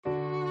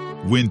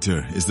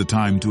Winter is the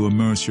time to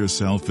immerse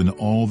yourself in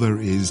all there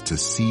is to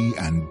see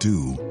and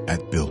do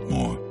at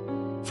Biltmore.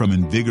 From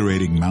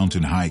invigorating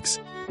mountain hikes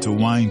to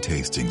wine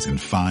tastings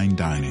and fine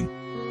dining,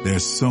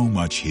 there's so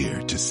much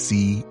here to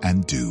see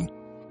and do.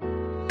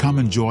 Come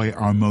enjoy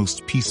our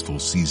most peaceful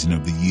season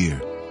of the year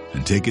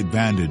and take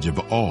advantage of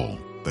all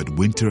that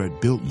winter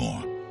at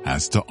Biltmore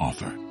has to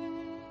offer.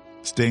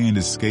 Stay and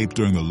escape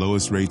during the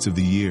lowest rates of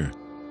the year.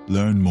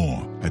 Learn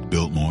more at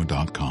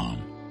Biltmore.com.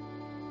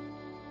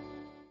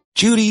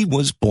 Judy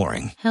was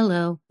boring.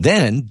 Hello.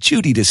 Then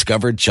Judy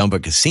discovered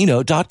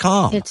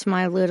ChumbaCasino.com. It's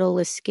my little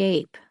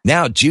escape.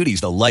 Now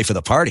Judy's the life of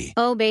the party.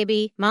 Oh,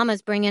 baby,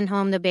 mama's bringing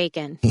home the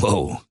bacon.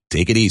 Whoa,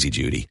 take it easy,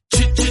 Judy.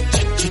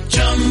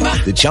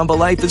 The Chumba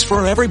life is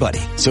for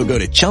everybody. So go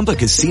to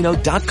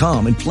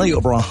ChumbaCasino.com and play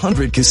over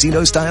 100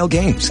 casino-style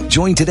games.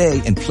 Join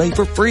today and play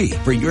for free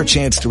for your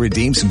chance to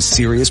redeem some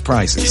serious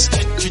prizes.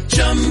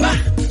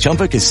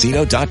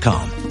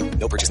 ChumbaCasino.com.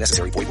 No purchase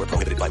necessary. Void where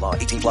prohibited by law.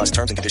 18 plus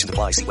terms and conditions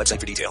apply. See website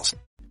for details.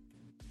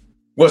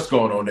 What's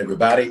going on,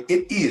 everybody?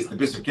 It is the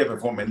Bishop Kevin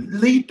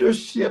Foreman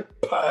Leadership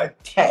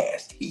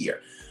Podcast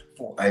here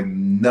for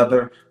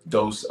another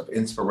dose of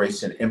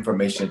inspiration,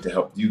 information to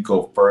help you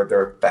go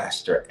further,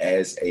 faster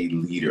as a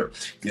leader.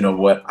 You know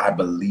what? I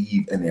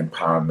believe in the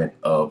empowerment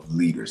of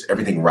leaders.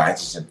 Everything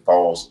rises and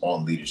falls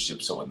on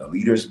leadership. So when the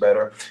leader is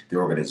better, the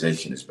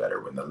organization is better.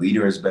 When the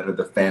leader is better,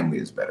 the family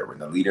is better. When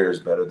the leader is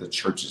better, the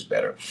church is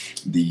better.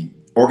 The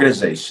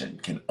organization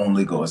can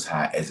only go as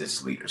high as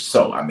its leaders.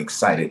 So I'm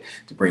excited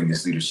to bring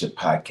this leadership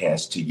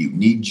podcast to you.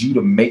 Need you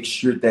to make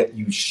sure that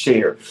you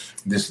share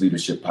this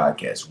leadership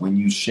podcast. When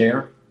you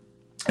share,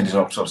 and it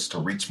helps us to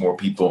reach more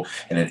people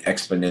in an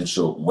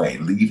exponential way.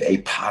 Leave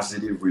a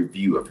positive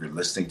review if you're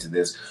listening to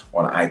this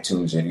on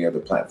iTunes or any other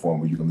platform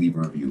where you can leave a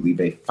review.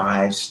 Leave a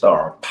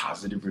 5-star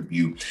positive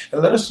review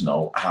and let us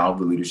know how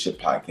the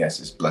Leadership Podcast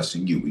is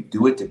blessing you. We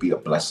do it to be a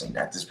blessing,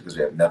 not just because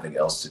we have nothing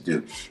else to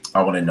do.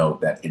 I want to know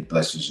that it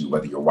blesses you,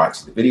 whether you're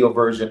watching the video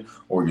version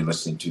or you're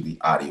listening to the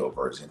audio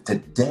version.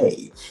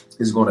 Today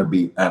is going to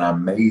be an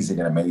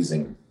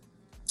amazing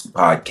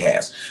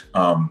podcast.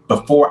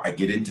 Before I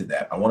get into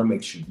that, I want to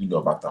make sure you know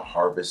about the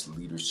Harvest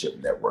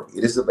Leadership Network.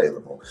 It is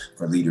available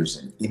for leaders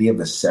in any of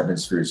the 7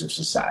 spheres of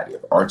society,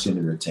 of arts and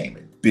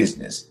entertainment,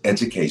 business,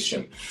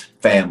 education,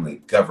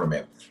 family,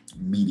 government,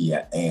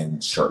 media,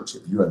 and church.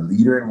 If you're a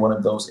leader in one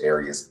of those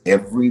areas,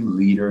 every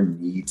leader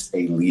needs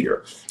a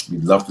leader.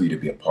 We'd love for you to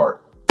be a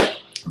part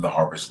of the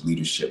Harvest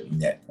Leadership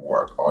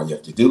Network. All you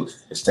have to do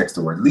is text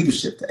the word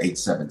leadership to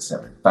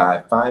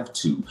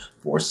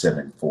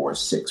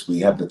 877-552-4746. We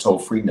have the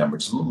toll-free number.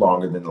 It's a little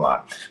longer than a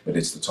lot, but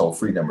it's the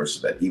toll-free number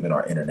so that even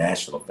our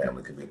international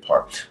family can be a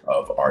part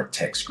of our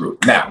text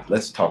group. Now,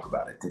 let's talk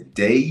about it.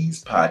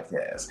 Today's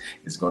podcast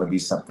is going to be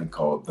something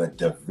called the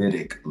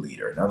Davidic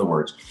leader. In other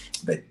words,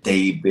 the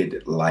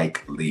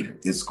David-like leader.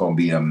 It's going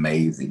to be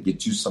amazing.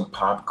 Get you some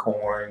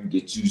popcorn,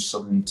 get you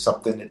something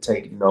to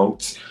take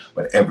notes,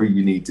 whatever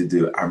you need to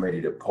do. I'm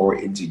ready to pour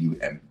into you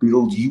and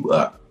build you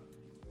up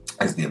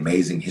as the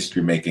amazing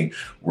history-making,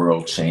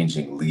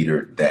 world-changing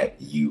leader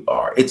that you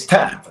are. It's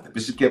time for the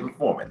Bishop Kevin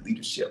Foreman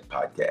Leadership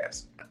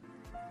Podcast.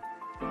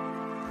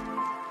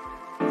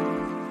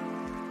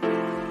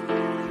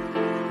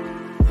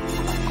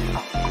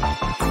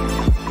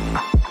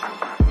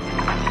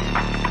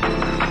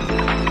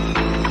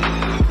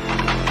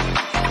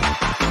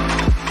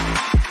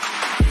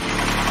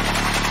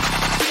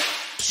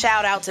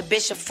 Shout out to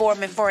Bishop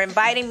Foreman for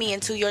inviting me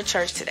into your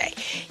church today.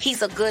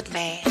 He's a good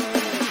man.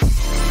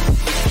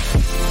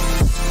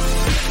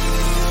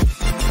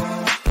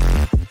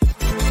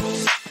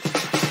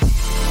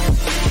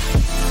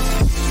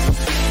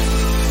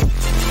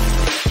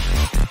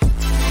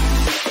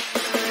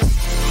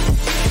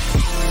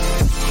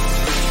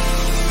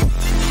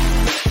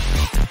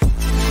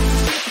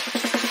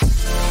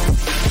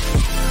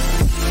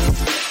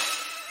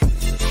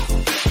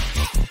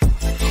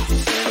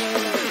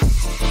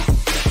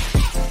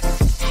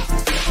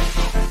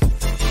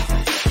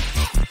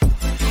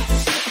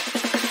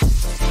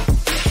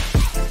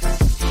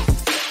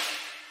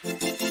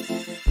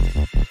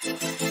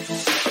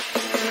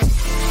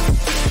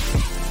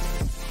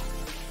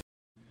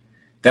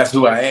 That's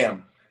who I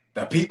am,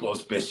 the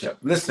People's Bishop.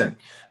 Listen,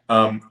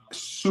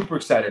 super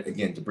excited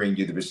again to bring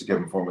you the Bishop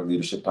Kevin Foreman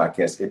Leadership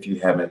Podcast. If you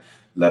haven't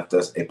left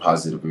us a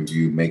positive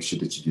review, make sure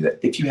that you do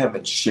that. If you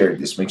haven't shared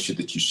this, make sure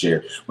that you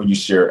share. When you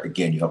share,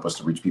 again, you help us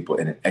to reach people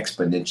in an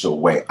exponential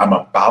way. I'm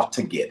about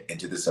to get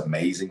into this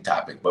amazing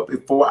topic, but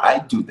before I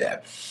do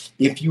that,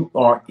 if you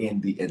are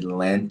in the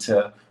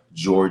Atlanta,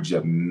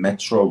 Georgia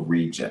metro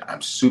region,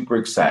 I'm super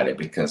excited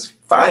because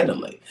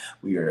finally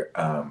we are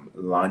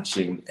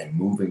launching and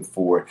moving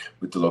forward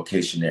with the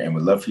location there, and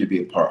we'd love for you to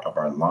be a part of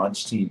our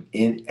launch team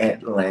in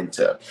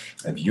Atlanta.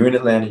 If you're in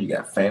Atlanta, you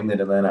got family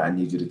in Atlanta, I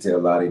need you to tell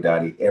Lottie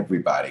Dottie,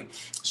 everybody,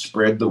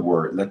 spread the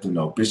word, let them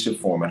know Bishop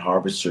Foreman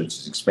Harvest Church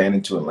is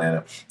expanding to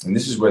Atlanta, and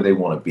this is where they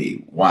want to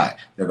be. Why?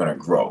 They're going to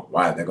grow.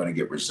 Why? They're going to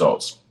get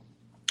results.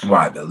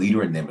 Why? The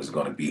leader in them is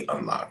going to be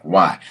unlocked.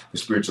 Why? The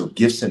spiritual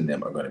gifts in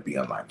them are going to be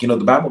unlocked. You know,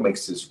 the Bible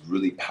makes this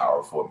really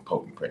powerful and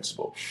potent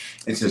principle.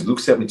 It says, Luke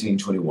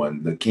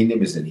 17:21, the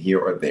kingdom isn't here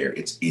or there,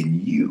 it's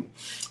in you.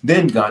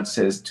 Then God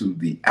says to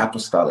the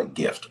apostolic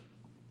gift,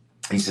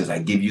 he says, I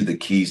give you the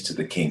keys to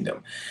the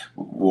kingdom.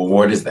 Well,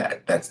 what is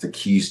that? That's the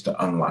keys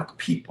to unlock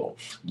people.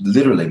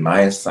 Literally,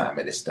 my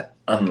assignment is to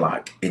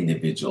unlock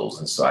individuals.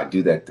 And so I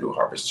do that through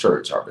Harvest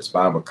Church, Harvest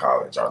Bible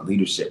College, our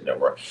leadership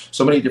network,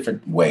 so many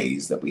different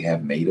ways that we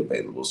have made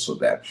available so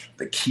that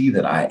the key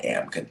that I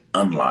am can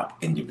unlock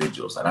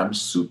individuals. And I'm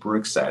super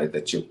excited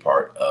that you're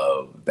part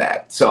of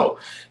that. So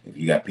if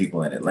you got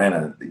people in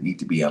Atlanta that need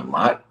to be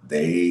unlocked,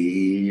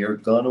 they are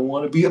going to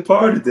want to be a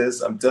part of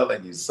this. I'm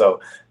telling you. So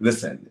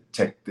listen,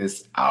 check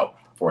this out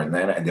for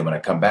Atlanta. And then when I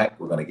come back,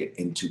 we're going to get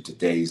into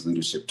today's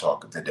leadership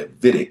talk of the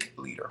Davidic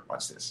leader.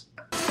 Watch this.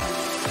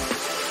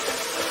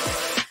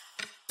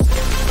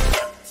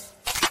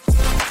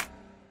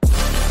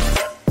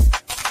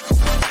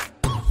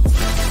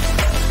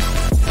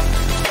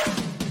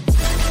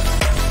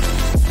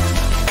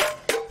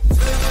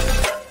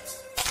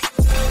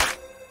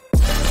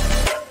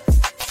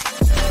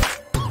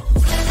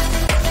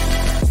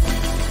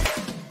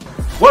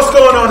 What's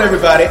going on,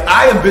 everybody?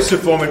 I am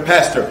Bishop Foreman,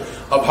 pastor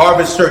of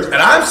Harvest Church, and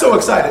I'm so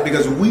excited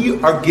because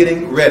we are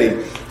getting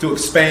ready to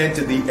expand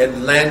to the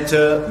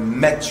Atlanta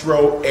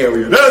metro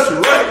area. That's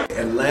right!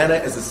 Atlanta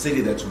is a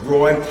city that's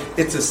growing.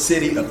 It's a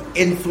city of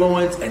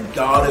influence, and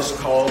God has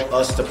called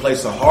us to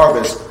place a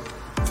harvest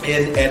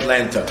in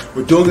Atlanta.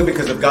 We're doing it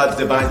because of God's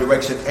divine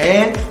direction,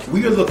 and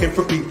we are looking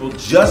for people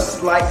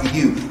just like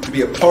you to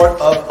be a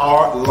part of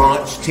our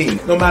launch team.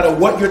 No matter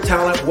what your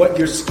talent, what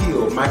your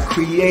skill, my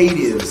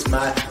creatives,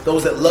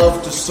 those that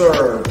love to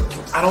serve.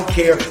 I don't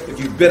care if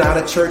you've been out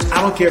of church.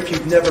 I don't care if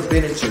you've never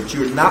been in church.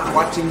 You're not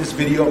watching this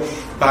video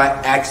by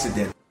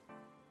accident.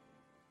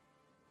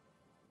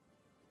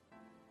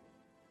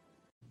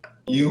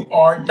 You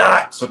are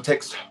not. So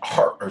text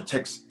HEART or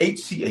text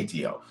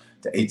HCATL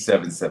to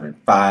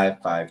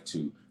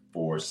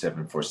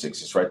 877-552-4746.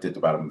 It's right there at the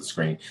bottom of the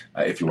screen.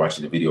 If you're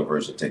watching the video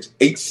version, text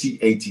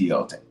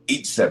HCATL to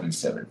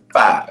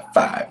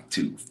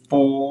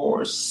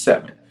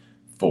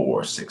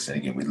 877-552-4746. And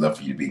again, we'd love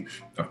for you to be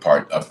a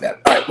part of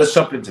that. All right, let's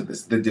jump into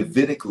this. The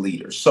Davidic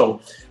leader.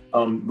 So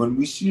when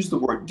we use the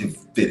word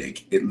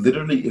Davidic, it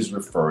literally is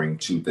referring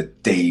to the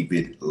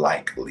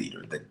David-like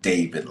leader, the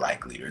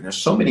David-like leader. And there's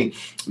so many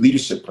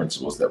leadership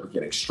principles that we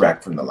can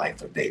extract from the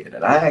life of David.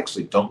 And I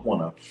actually don't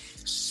want to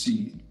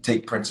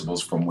take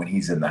principles from when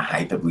he's in the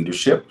height of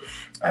leadership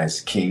as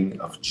king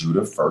of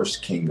Judah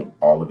first, king of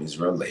all of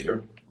Israel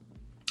later.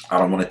 I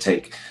don't want to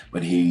take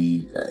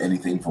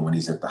anything from when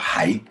he's at the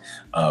height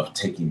of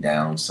taking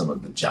down some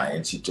of the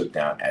giants he took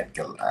down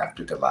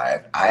after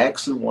Goliath. I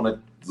actually want to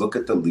look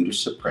at the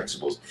leadership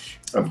principles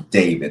of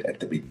David at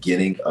the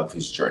beginning of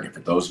his journey.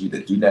 For those of you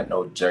that do not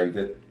know,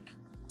 David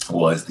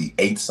was the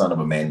 8th son of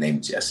a man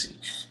named Jesse.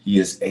 He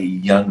is a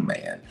young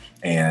man,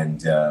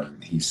 and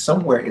he's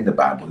somewhere in the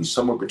Bible. He's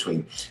somewhere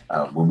between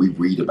when we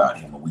read about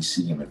him, when we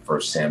see him in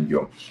 1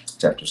 Samuel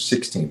chapter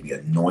 16, be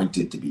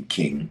anointed to be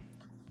king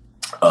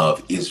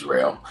of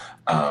Israel,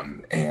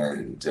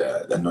 and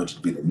anointed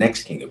to be the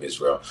next king of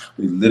Israel.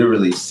 We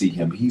literally see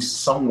him. He's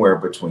somewhere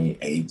between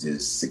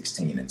ages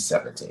 16 and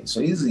 17.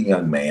 So he's a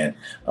young man.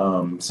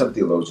 Some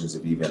theologians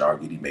have even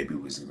argued he maybe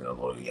was even a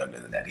little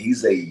younger than that.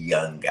 He's a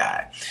young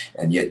guy.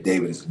 And yet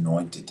David is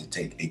anointed to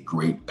take a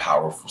great,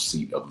 powerful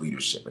seat of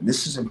leadership. And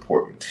this is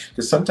important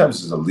because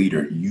sometimes as a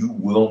leader, you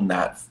will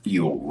not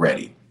feel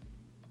ready.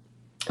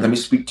 Let me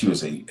speak to you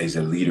as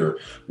a leader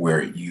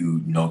where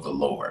you know the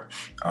Lord.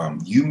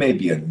 You may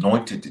be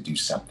anointed to do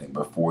something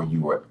before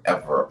you were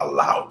ever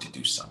allowed to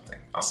do something.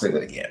 I'll say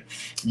that again.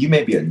 You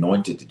may be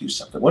anointed to do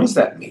something. What does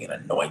that mean,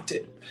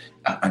 anointed?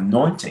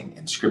 Anointing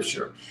in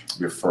Scripture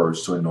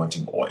refers to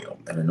anointing oil.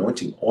 And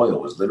anointing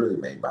oil is literally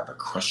made by the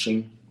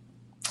crushing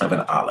of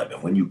an olive.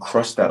 And when you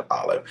crush that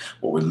olive,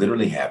 what would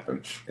literally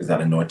happen is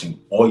that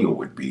anointing oil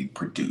would be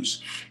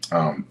produced.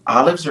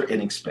 Olives are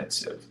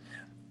inexpensive.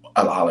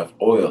 Olive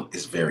oil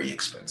is very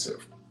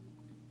expensive.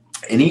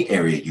 Any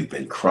area you've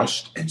been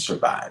crushed and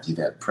survived, you've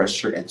had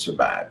pressure and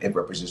survived, it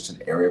represents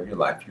an area of your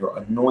life you're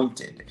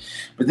anointed.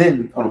 But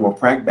then on a more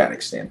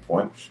pragmatic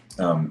standpoint,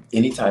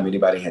 anytime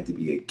anybody had to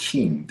be a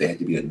king, they had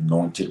to be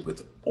anointed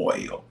with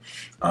oil.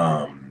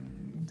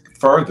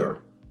 Further,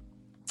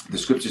 the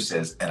scripture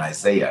says in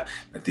Isaiah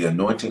that the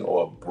anointing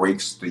oil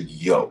breaks the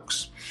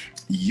yokes.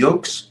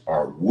 Yokes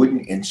are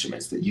wooden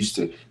instruments that used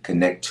to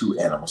connect two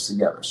animals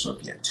together. So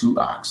if you had two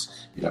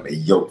ox, you'd have a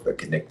yoke that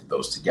connected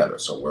those together.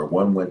 So where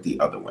one went, the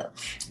other went.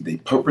 The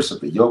purpose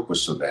of the yoke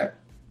was so that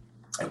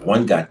if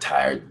one got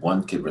tired,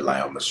 one could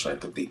rely on the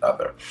strength of the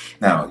other.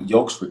 Now,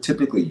 yokes were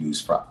typically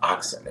used for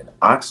oxen, and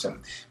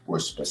oxen were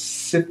a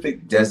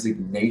specific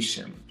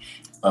designation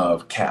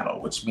of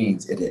cattle, which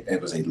means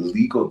it was a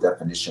legal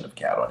definition of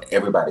cattle, and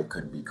everybody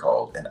couldn't be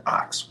called an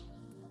ox.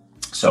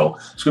 So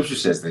scripture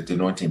says that the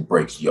anointing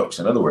breaks yokes.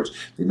 In other words,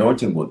 the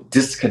anointing will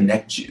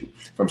disconnect you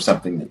from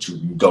something that you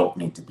don't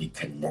need to be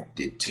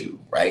connected to,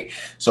 right?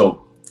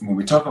 So when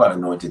we talk about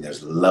anointing,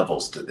 there's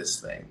levels to this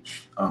thing.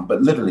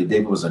 But literally,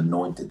 David was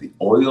anointed. The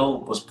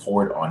oil was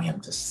poured on him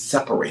to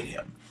separate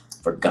him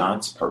for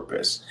God's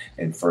purpose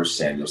in 1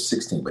 Samuel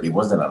 16. But he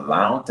wasn't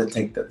allowed to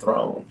take the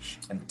throne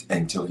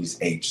until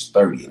he's age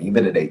 30. And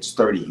even at age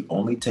 30, he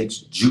only takes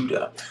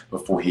Judah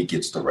before he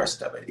gets the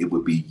rest of it. It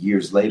would be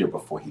years later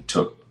before he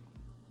took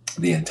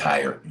the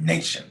entire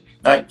nation.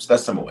 All right, so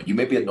that's number one. You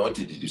may be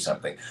anointed to do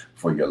something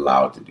before you're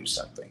allowed to do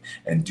something.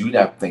 And do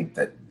not think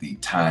that the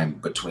time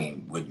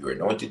between when you're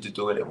anointed to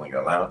do it and when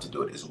you're allowed to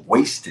do it is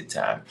wasted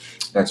time.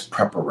 That's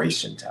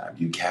preparation time.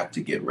 You have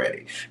to get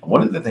ready. And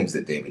one of the things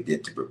that David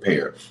did to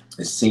prepare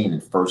is seen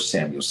in 1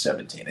 Samuel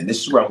 17. And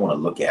this is where I want to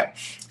look at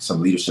some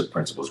leadership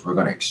principles. We're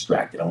going to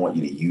extract it. I want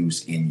you to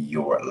use in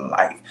your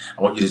life.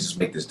 I want you to just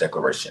make this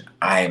declaration.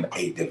 I am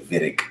a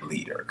Davidic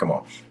leader. Come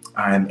on.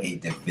 I'm a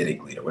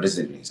Davidic leader. What does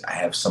it mean? I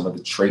have some of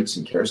the traits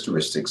and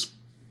characteristics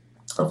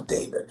of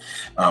David.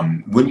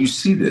 When you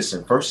see this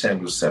in 1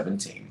 Samuel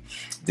 17,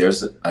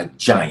 there's a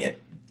giant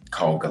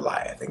called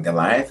Goliath. And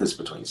Goliath is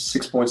between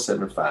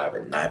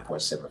 6.75 and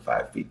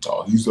 9.75 feet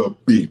tall. He's a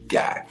big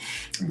guy.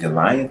 And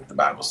Goliath, the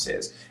Bible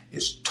says,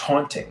 is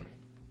taunting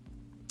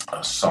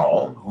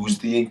Saul, who's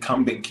the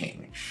incumbent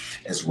king,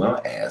 as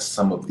well as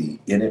some of the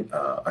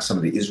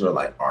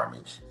Israelite army.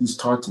 He's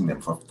taunting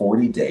them for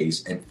 40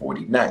 days and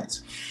 40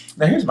 nights.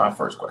 Now, here's my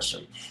first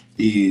question: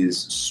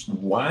 is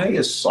why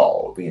is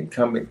Saul, the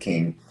incumbent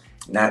king,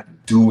 not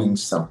doing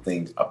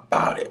something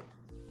about it?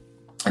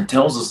 It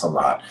tells us a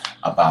lot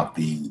about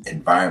the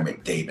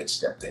environment David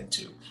stepped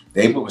into.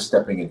 David was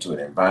stepping into an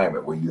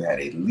environment where you had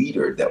a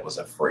leader that was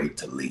afraid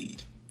to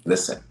lead.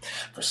 Listen,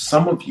 for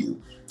some of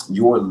you,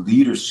 your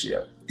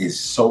leadership is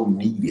so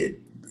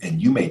needed,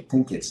 and you may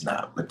think it's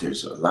not, but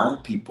there's a lot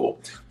of people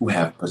who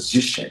have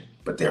position,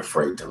 but they're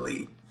afraid to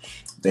lead.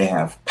 They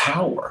have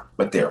power,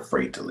 but they're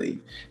afraid to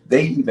lead.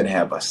 They even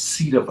have a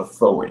seat of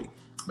authority,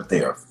 but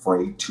they are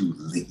afraid to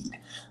lead.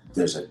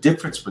 There's a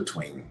difference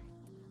between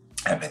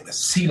having the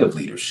seat of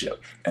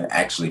leadership and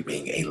actually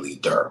being a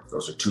leader.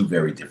 Those are two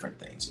very different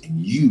things. And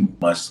you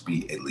must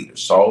be a leader.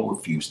 Saul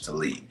refused to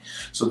lead.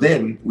 So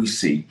then we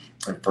see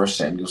in 1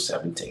 Samuel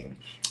 17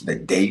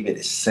 that David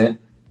is sent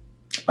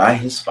by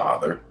his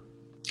father.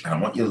 And I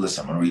want you to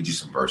listen. I'm going to read you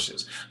some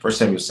verses. 1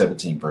 Samuel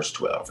 17, verse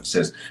 12. It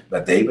says,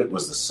 "But David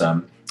was the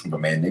son of a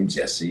man named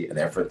Jesse, an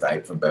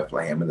Ephrathite from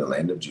Bethlehem in the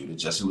land of Judah.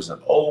 Jesse was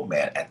an old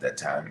man at that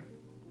time,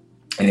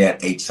 and he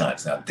had 8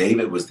 sons. Now,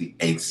 David was the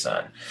 8th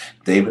son.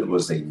 David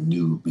was a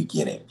new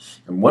beginning.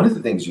 And one of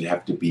the things you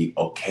have to be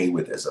okay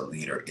with as a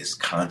leader is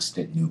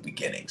constant new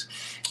beginnings.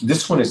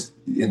 This one is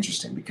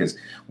interesting because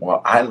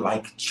while I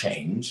like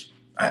change,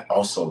 I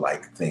also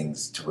like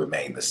things to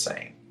remain the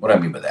same. What do I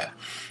mean by that?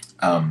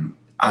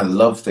 I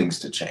love things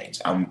to change.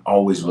 I'm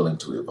always willing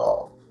to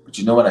evolve. But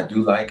you know what I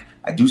do like?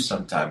 I do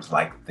sometimes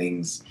like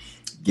things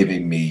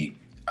giving me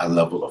a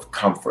level of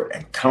comfort.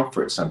 And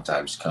comfort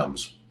sometimes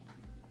comes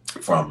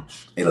from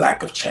a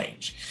lack of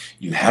change.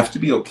 You have to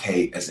be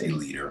okay as a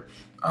leader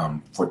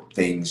for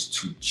things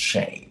to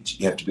change.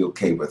 You have to be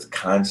okay with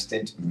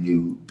constant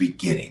new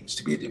beginnings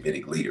to be a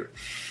Davidic leader.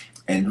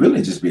 And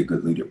really just be a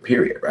good leader,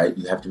 period, right?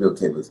 You have to be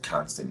okay with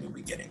constant new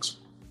beginnings.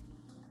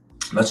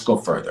 Let's go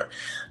further.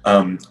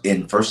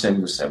 In 1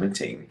 Samuel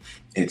 17,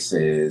 it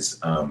says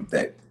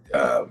that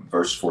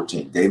verse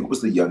 14, David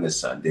was the youngest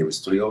son. David's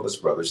 3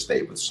 oldest brothers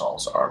stayed with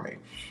Saul's army.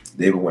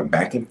 David went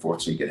back and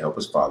forth so he could help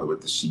his father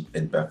with the sheep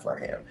in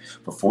Bethlehem.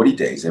 For 40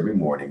 days, every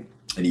morning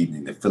and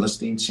evening, the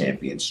Philistine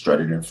champion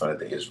strutted in front of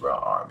the Israel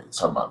army. It's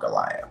talking about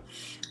Goliath.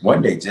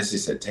 One day, Jesse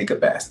said, take a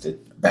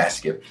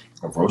basket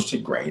of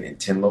roasted grain and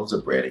 10 loaves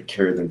of bread and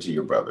carry them to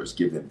your brothers.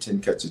 Give them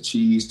 10 cuts of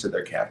cheese to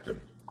their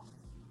captain.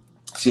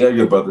 See how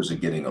your brothers are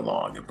getting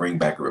along and bring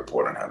back a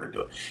report on how they're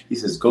doing. He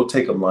says, go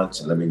take them lunch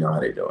and let me know how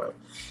they're doing.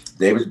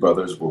 David's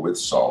brothers were with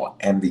Saul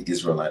and the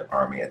Israelite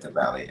army at the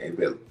valley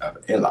of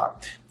Elah,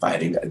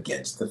 fighting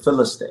against the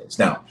Philistines.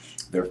 Now,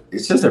 it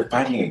says they're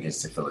fighting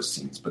against the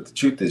Philistines, but the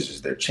truth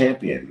is their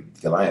champion,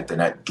 Goliath, they're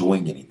not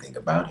doing anything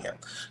about him.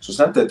 So it's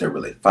not that they're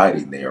really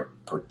fighting. They are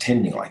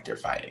pretending like they're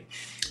fighting.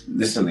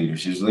 Listen,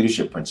 leaders, here's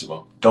leadership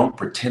principle. Don't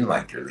pretend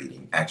like you're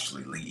leading,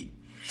 actually lead.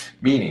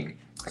 Meaning,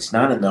 it's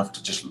not enough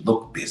to just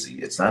look busy.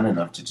 It's not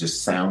enough to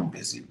just sound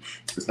busy.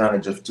 It's not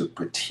enough to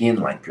pretend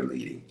like you're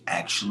leading.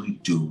 Actually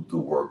do the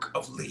work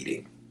of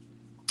leading.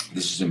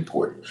 This is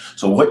important.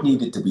 So what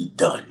needed to be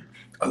done?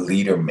 A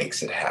leader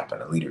makes it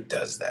happen. A leader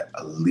does that.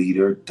 A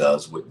leader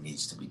does what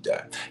needs to be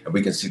done. And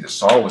we can see that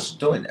Saul was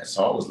doing that.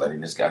 Saul was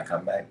letting this guy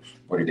come back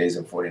 40 days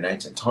and 40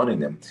 nights and taunting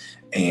them.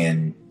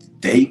 And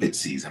David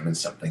sees him and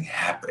something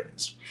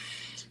happens.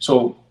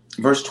 So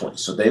verse 20,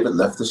 so David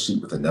left the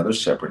sheep with another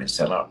shepherd and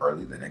set out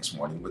early the next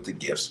morning with the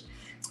gifts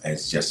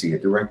as Jesse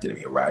had directed him.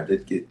 He arrived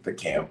at the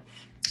camp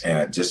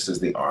just as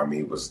the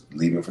army was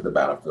leaving for the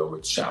battlefield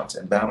with shouts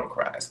and battle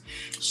cries.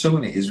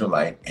 Soon the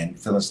Israelite and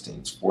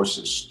Philistines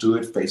forces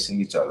stood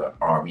facing each other,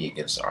 army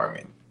against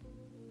army.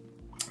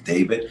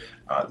 David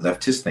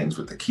left his things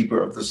with the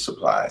keeper of the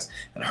supplies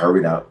and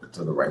hurried out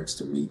to the ranks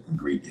to meet and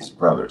greet his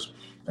brothers.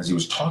 As he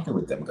was talking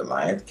with them,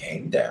 Goliath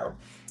came down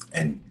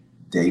and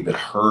David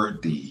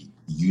heard the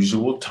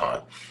usual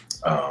taunt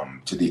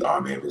to the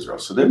army of Israel.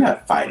 So they're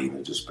not fighting,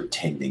 they're just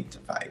pretending to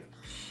fight.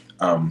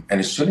 And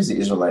as soon as the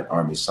Israelite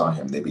army saw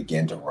him, they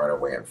began to run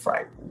away and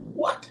fight.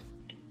 What?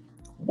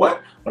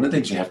 One of the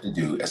things you have to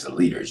do as a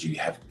leader is you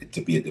have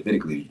to be a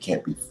Davidic leader. You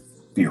can't be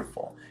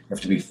fearful. You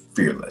have to be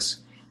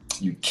fearless.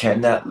 You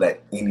cannot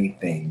let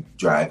anything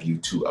drive you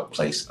to a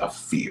place of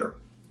fear.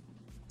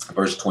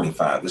 Verse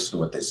 25, listen to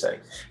what they say.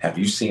 Have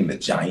you seen the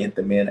giant,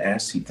 the men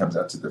asked? He comes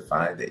out to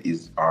defy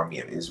the army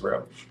of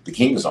Israel. The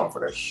king has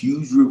offered a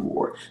huge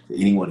reward to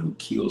anyone who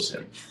kills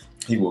him.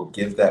 He will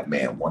give that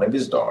man one of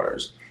his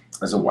daughters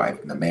as a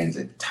wife, and the man's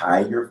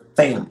entire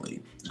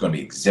family is going to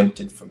be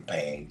exempted from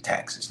paying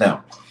taxes.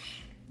 Now,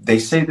 they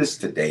say this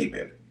to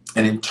David,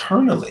 and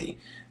internally,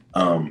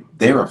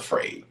 they're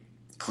afraid.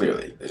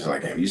 Clearly, it's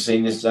like, have you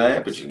seen this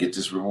giant? But you get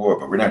this reward,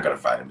 but we're not going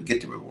to fight him to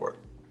get the reward.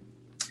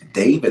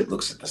 David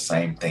looks at the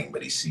same thing,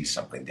 but he sees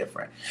something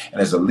different.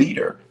 And as a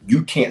leader,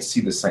 you can't see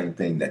the same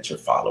thing that your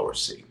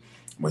followers see.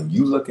 When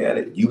you look at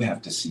it, you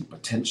have to see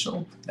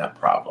potential, not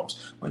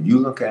problems. When you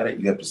look at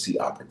it, you have to see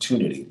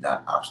opportunity,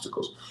 not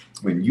obstacles.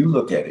 When you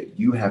look at it,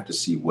 you have to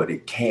see what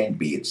it can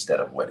be instead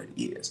of what it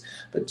is.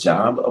 The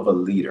job of a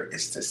leader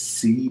is to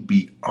see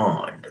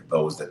beyond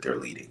those that they're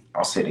leading.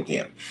 I'll say it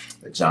again.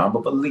 The job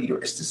of a leader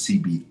is to see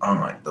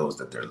beyond those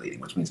that they're leading,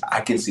 which means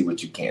I can see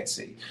what you can't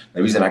see.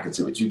 The reason I can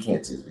see what you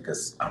can't see is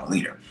because I'm a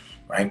leader,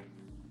 right?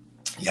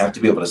 You have to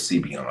be able to see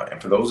beyond.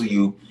 And for those of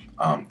you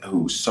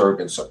who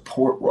serve in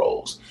support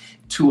roles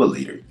to a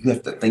leader, you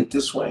have to think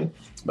this way,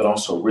 but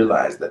also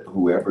realize that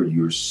whoever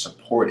you're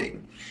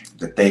supporting,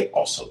 that they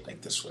also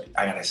think this way.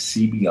 I got to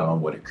see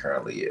beyond what it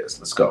currently is.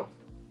 Let's go.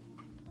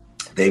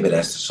 David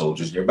asked the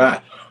soldiers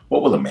nearby,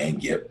 what will a man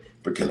get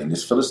for killing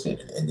this Philistine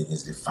and ending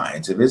his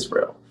defiance of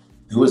Israel?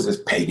 Who is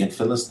this pagan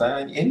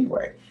Philistine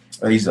anyway?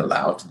 Well, he's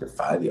allowed to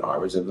defy the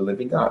armies of the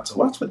living God. So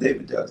watch what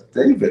David does.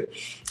 David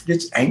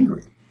gets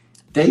angry.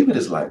 David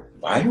is like,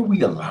 why are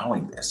we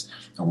allowing this?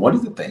 And one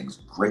of the things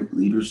great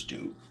leaders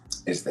do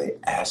is they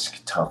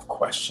ask tough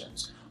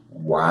questions.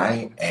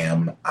 Why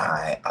am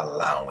I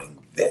allowing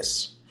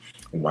this?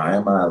 Why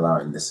am I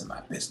allowing this in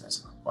my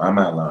business? Why am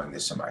I allowing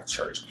this in my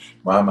church?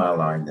 Why am I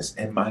allowing this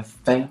in my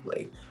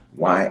family?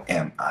 Why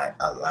am I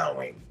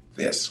allowing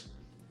this?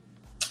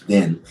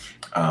 Then,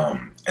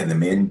 and the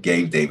men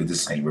gave David the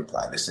same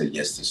reply. They said,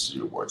 yes, this is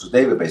your reward. So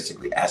David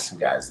basically asked some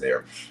guys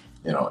there,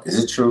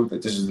 is it true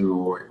that this is the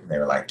reward? And they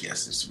were like,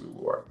 yes, this is the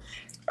reward.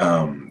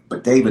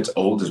 But David's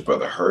oldest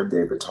brother heard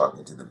David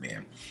talking to the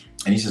men.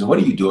 And he says, what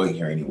are you doing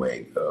here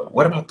anyway?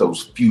 What about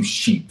those few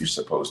sheep you're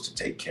supposed to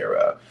take care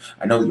of?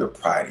 I know your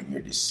pride and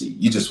your deceit.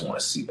 You just want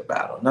to see the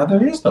battle. Now,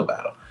 there is no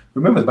battle.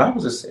 Remember, the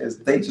Bible just says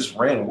they just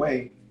ran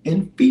away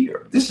in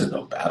fear. This is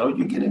no battle.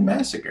 You're getting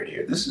massacred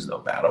here. This is no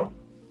battle.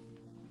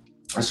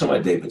 That's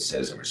what David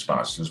says in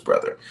response to his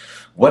brother.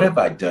 What have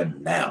I done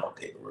now?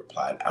 David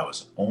replied. I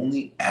was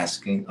only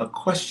asking a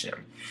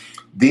question.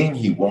 Then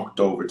he walked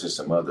over to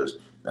some others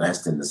and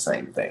asked them the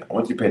same thing. I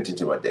want you to pay attention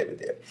to what David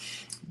did.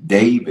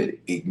 David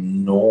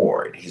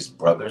ignored his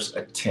brother's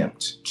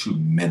attempt to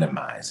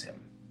minimize him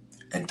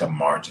and to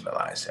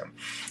marginalize him.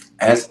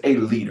 As a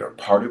leader,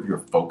 part of your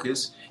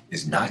focus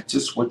is not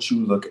just what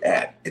you look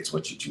at, it's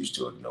what you choose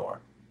to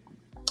ignore.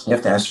 You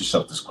have to ask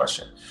yourself this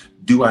question.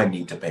 Do I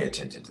need to pay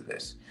attention to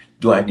this?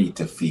 Do I need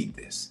to feed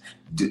this?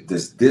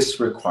 Does this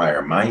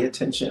require my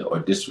attention, or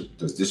does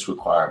this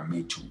require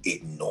me to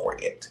ignore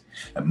it?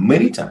 And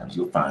many times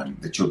you'll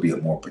find that you'll be a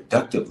more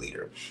productive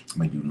leader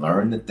when you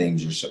learn the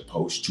things you're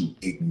supposed to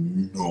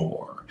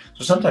ignore.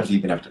 So sometimes you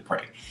even have to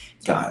pray,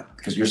 God,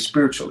 because you're a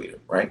spiritual leader,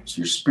 right? So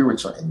you're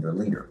spiritual and you're a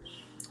leader.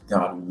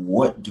 God,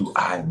 what do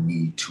I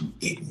need to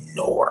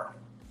ignore?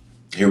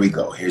 Here we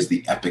go. Here's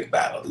the epic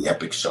battle, the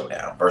epic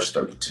showdown. Verse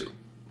 32.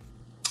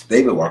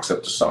 David walks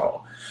up to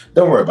Saul.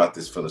 Don't worry about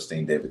this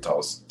Philistine, David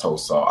told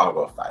Saul. I'll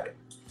go fight him.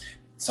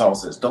 Saul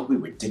says, don't be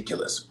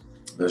ridiculous.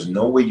 There's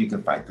no way you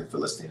can fight the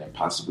Philistine and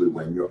possibly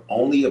win. You're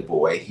only a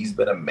boy. He's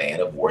been a man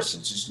of war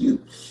since his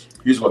youth.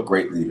 Here's what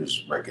great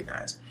leaders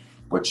recognize.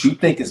 What you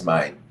think is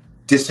my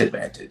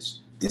disadvantage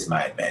is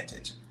my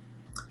advantage.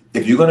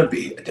 If you're going to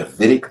be a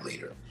Davidic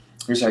leader,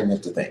 here's how you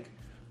have to think.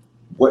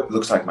 What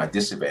looks like my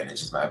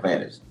disadvantage is my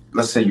advantage.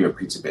 Let's say you're a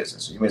pizza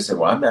business. So you may say,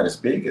 well, I'm not as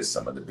big as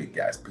some of the big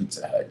guys,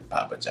 Pizza Hut,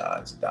 Papa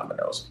John's, and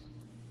Domino's.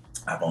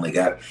 I've only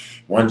got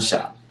one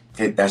shop.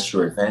 Okay, that's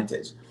your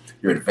advantage.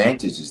 Your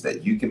advantage is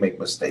that you can make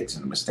mistakes,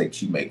 and the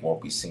mistakes you make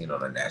won't be seen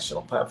on a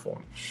national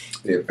platform.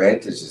 The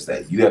advantage is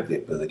that you have the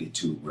ability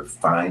to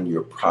refine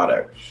your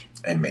product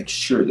and make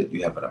sure that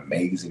you have an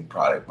amazing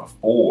product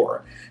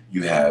before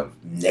you have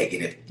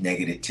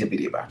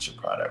negativity about your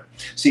product.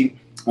 See,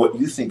 what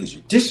you think is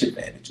your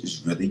disadvantage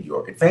is really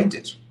your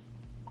advantage.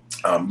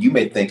 You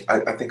may think,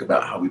 I think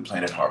about how we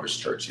planted Harvest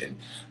Church in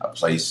a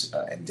place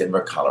in Denver,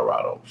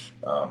 Colorado,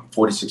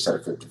 46 out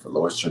of 50 for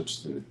lowest church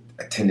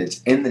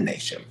attendance in the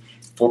nation,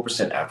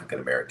 4% African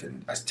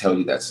American. I tell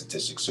you that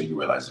statistic so you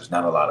realize there's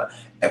not a lot of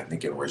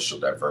ethnic and racial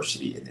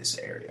diversity in this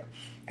area.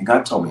 And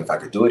God told me if I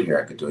could do it here,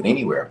 I could do it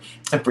anywhere.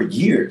 And for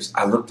years,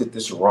 I looked at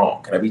this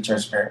wrong. Can I be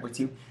transparent with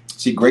you?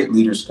 See, great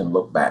leaders can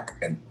look back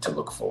and to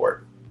look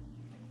forward.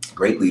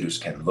 Great leaders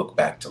can look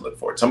back to look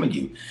forward. Some of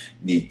you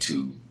need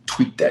to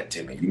tweet that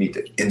to me. You need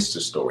to Insta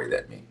story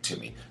that to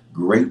me.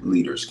 Great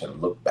leaders can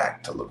look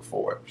back to look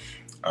forward.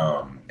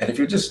 And if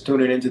you're just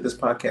tuning into this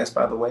podcast,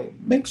 by the way,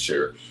 make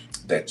sure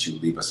that you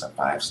leave us a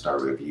 5-star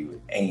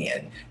review,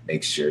 and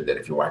make sure that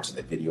if you're watching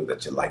the video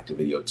that you like the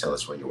video, tell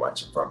us where you're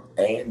watching from,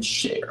 and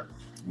share.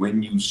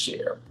 When you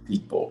share,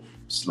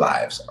 people's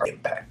lives are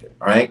impacted.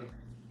 All right.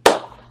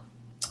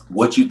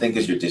 What you think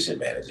is your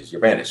disadvantage is your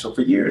advantage. So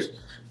for years,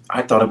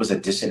 I thought it was a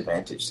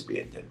disadvantage to be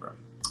in Denver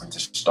and to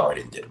start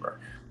in Denver.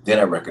 Then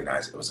I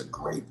recognized it was a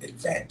great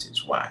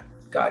advantage. Why?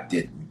 God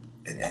did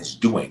and is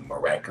doing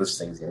miraculous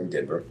things here in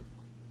Denver.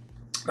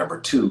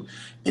 Number 2,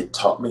 it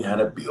taught me how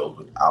to build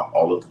without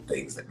all of the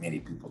things that many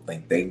people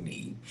think they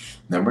need.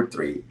 Number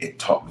 3, it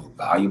taught me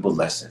valuable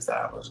lessons that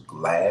I was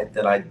glad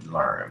that I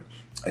learned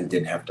and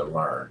didn't have to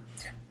learn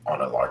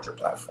on a larger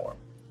platform.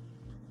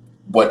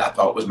 What I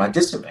thought was my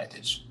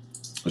disadvantage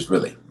was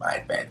really my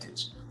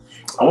advantage.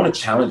 I want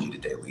to challenge you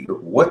today, leader.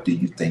 What do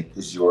you think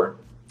is your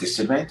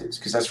disadvantage?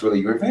 Because that's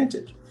really your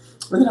advantage.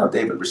 Look at how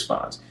David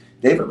responds.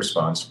 David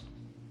responds,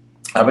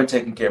 I've been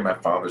taking care of my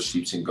father's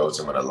sheep and goats,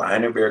 and when a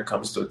lion or bear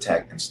comes to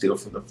attack and steal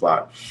from the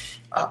flock,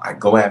 I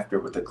go after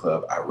it with a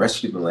club. I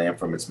rescue the lamb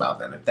from its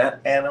mouth, and if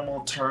that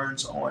animal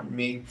turns on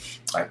me,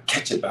 I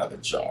catch it by the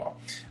jaw,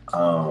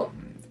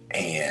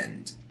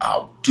 and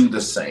I'll do the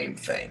same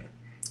thing.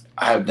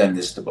 I have done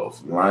this to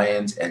both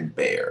lions and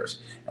bears,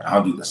 and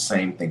I'll do the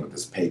same thing with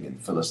this pagan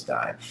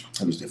Philistine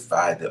who's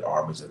defied the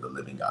armies of the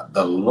living God.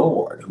 The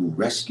Lord who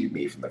rescued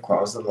me from the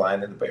claws of the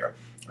lion and the bear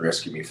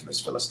rescued me from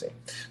this Philistine.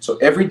 So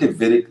every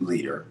Davidic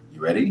leader,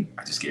 you ready?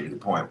 I just gave you the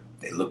point.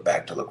 They look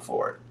back to look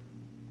forward.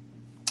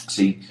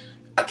 See,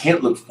 I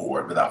can't look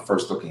forward without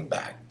first looking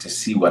back to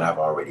see what I've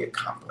already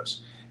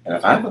accomplished. And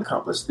if I've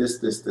accomplished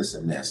this,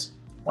 and this,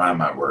 why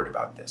am I worried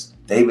about this?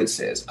 David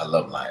says, I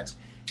love lions.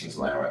 There's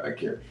a lion right back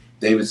here.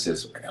 David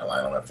says, I got a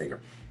line on my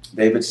finger.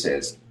 David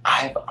says,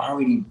 I have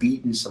already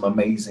beaten some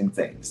amazing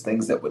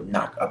things that would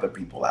knock other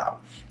people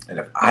out. And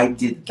if I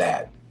did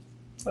that,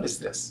 what is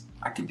this?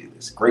 I can do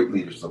this. Great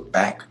leaders look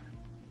back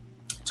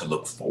to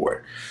look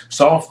forward.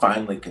 Saul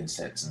finally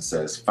consents and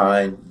says,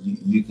 fine,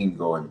 you can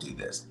go and do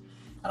this.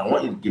 And I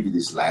want you to give you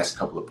these last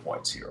couple of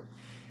points here.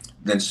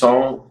 Then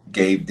Saul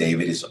gave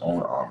David his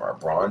own armor, a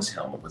bronze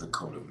helmet with a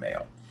coat of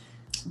mail.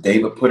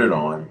 David put it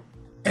on,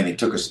 and he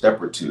took a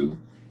step or two,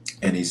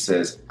 and he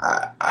says,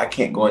 I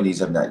can't go in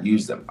these, I've not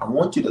used them. I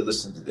want you to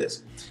listen to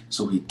this.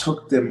 So he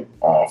took them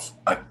off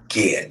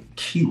again.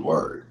 Key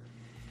word.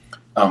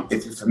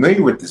 If you're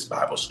familiar with this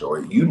Bible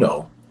story, you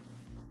know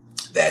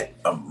that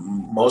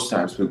most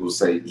times people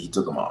say he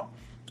took them off.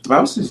 But the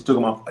Bible says he took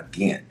them off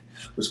again,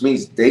 which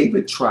means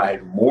David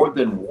tried more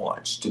than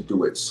once to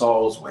do it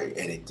Saul's way,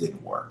 and it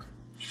didn't work.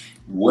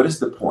 What is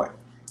the point?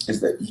 Is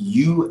that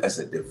you as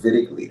a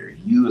Davidic leader,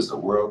 you as a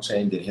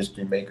world-changing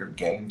history maker,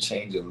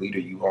 game-changing leader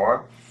you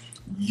are,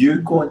 you're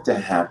going to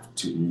have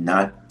to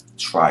not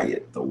try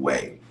it the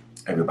way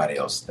everybody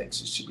else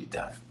thinks it should be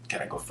done.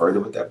 Can I go further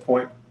with that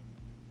point?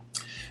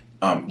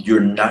 You're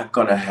not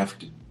going to have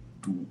to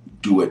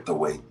do it the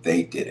way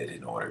they did it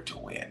in order to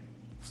win.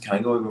 Can I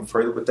go even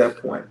further with that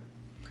point?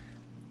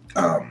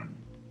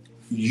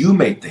 You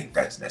may think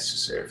that's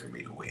necessary for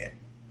me to win,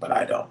 but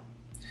I don't.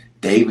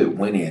 David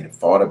went in and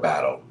fought a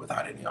battle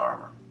without any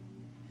armor.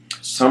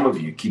 Some of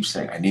you keep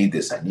saying, I need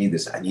this, I need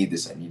this, I need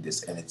this, I need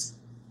this, and it's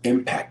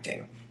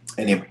impacting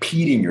and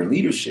impeding your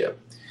leadership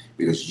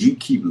because you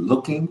keep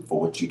looking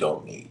for what you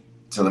don't need.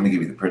 So let me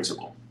give you the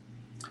principle.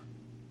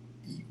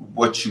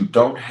 What you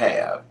don't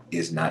have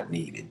is not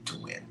needed to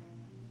win.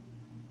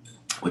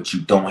 What you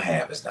don't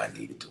have is not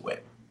needed to win.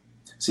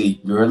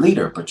 See, you're a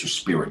leader, but you're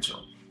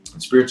spiritual.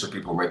 And spiritual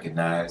people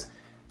recognize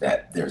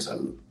that there's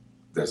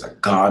a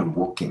God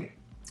working.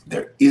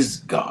 There is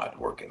God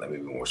working. Let me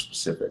be more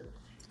specific.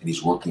 And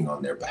he's working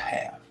on their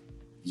behalf.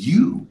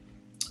 You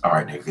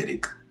are a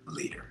Davidic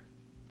leader.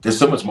 There's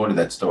so much more to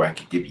that story I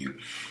could give you,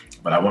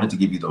 but I wanted to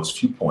give you those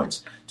few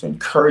points to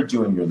encourage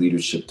you in your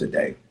leadership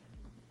today.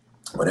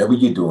 Whatever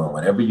you're doing,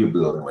 whatever you're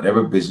building,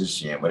 whatever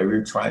business you're in, whatever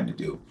you're trying to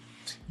do,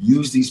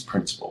 use these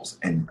principles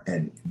and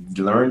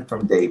learn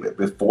from David.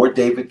 Before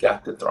David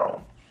got the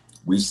throne,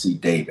 we see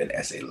David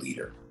as a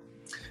leader.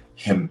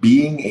 Him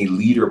being a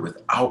leader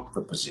without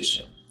the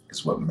position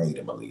is what made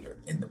him a leader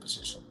in the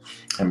position.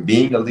 And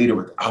being a leader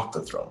without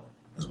the throne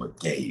is what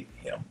gave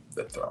him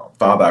the throne.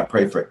 Father, I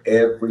pray for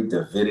every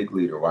Davidic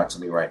leader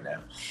watching me right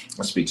now.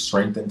 I speak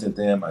strength into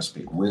them. I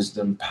speak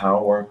wisdom,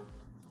 power,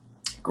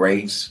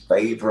 grace,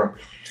 favor,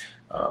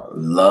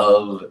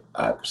 love.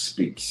 I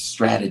speak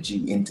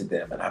strategy into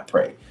them. And I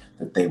pray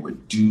that they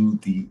would do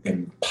the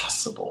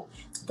impossible,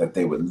 that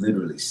they would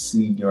literally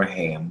see your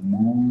hand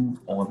move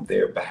on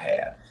their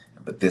behalf.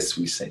 But this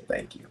we say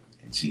thank you.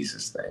 In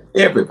Jesus' name.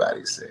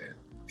 Everybody said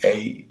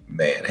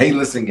Amen. Hey,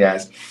 listen,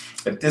 guys,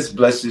 if this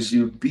blesses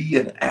you, be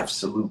an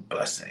absolute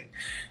blessing.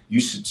 You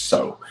should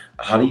sow.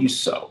 How do you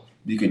sow?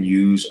 You can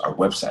use our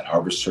website,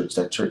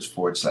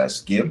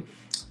 harvestchurch.church/give.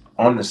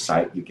 On the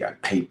site, you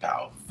got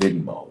PayPal,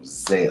 Venmo,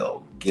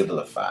 Zelle,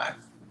 Givelify,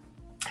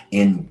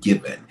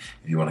 InGiven.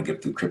 If you want to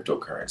give through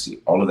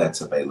cryptocurrency, all of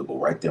that's available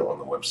right there on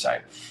the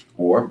website.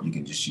 Or you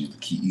can just use the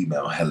key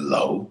email,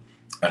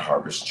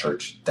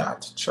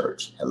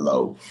 hello@harvestchurch.church.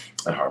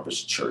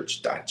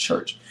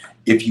 hello@harvestchurch.church.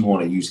 If you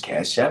want to use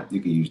Cash App,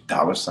 you can use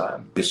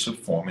 $ Bishop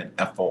Foreman,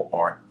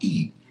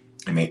 F-O-R-E.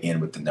 It may end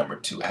with the number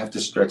 2. I have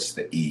to stress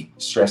the E.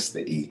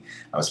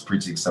 I was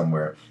preaching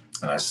somewhere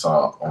and I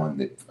saw on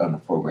the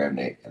program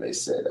and they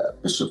said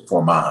Bishop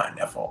Foreman,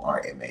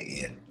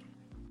 F-O-R-M-A-N.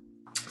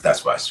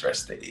 That's why I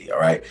stressed the E, all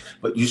right?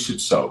 But you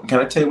should sow. Can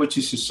I tell you what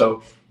you should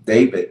sow?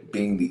 David,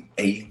 being the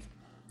 8th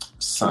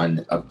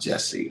son of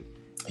Jesse,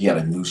 he had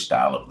a new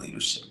style of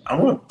leadership. I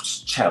want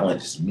to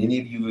challenge as many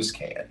of you as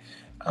can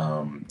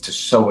to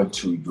sow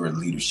into your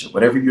leadership,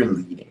 whatever you're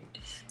leading.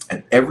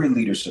 And every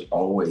leader should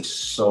always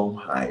sow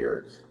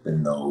higher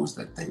than those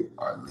that they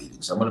are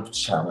leading. So I'm going to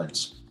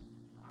challenge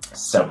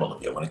several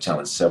of you.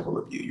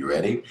 You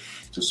ready?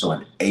 To sow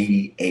an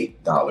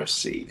 $88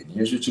 seed. And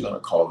here's what you're going to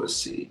call this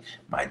seed: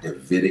 my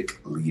Davidic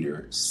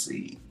leader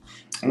seed.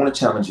 I want to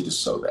challenge you to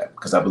sow that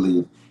because I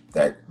believe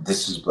that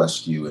this has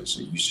blessed you, and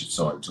so you should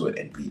sow into it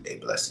and be a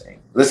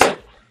blessing. Listen,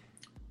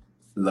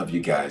 love you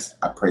guys.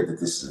 I pray that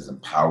this has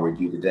empowered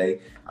you today.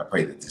 I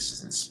pray that this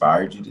has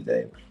inspired you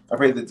today. I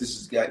pray that this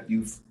has got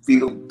you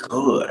feeling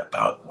good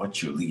about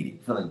what you're leading,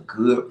 feeling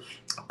good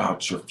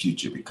about your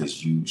future,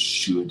 because you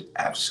should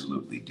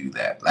absolutely do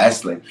that.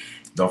 Lastly,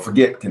 don't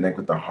forget, connect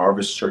with the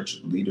Harvest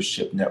Church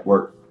Leadership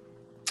Network.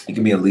 You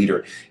can be a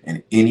leader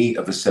in any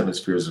of the 7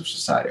 spheres of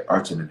society: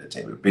 arts and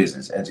entertainment,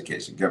 business,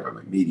 education,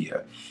 government,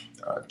 media,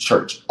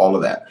 church, all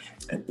of that.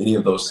 And any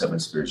of those 7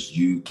 spheres,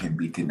 you can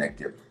be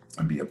connected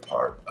and be a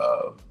part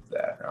of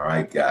that. All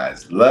right,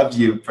 guys. Love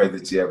you. Pray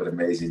that you have an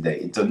amazing day.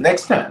 Until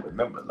next time,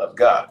 remember, love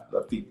God,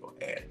 love people,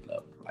 and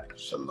love life.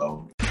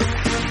 Shalom.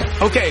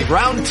 Okay,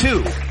 round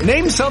 2.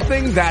 Name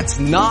something that's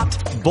not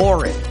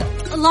boring.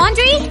 A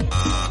laundry?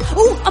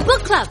 Ooh, a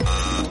book club.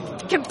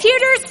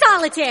 Computer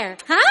solitaire,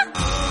 huh?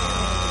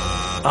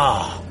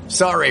 Ah,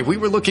 sorry, we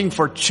were looking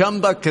for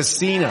Chumba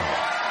Casino.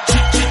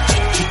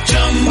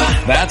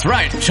 That's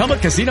right,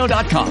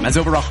 ChumbaCasino.com has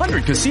over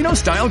 100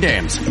 casino-style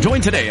games.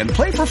 Join today and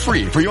play for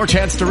free for your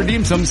chance to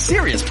redeem some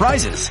serious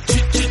prizes.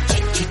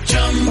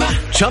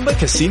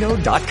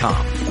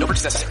 ChumbaCasino.com. No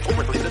purchase necessary. Void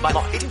where prohibited by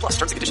law. 18+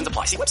 terms and conditions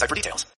apply. See website for details.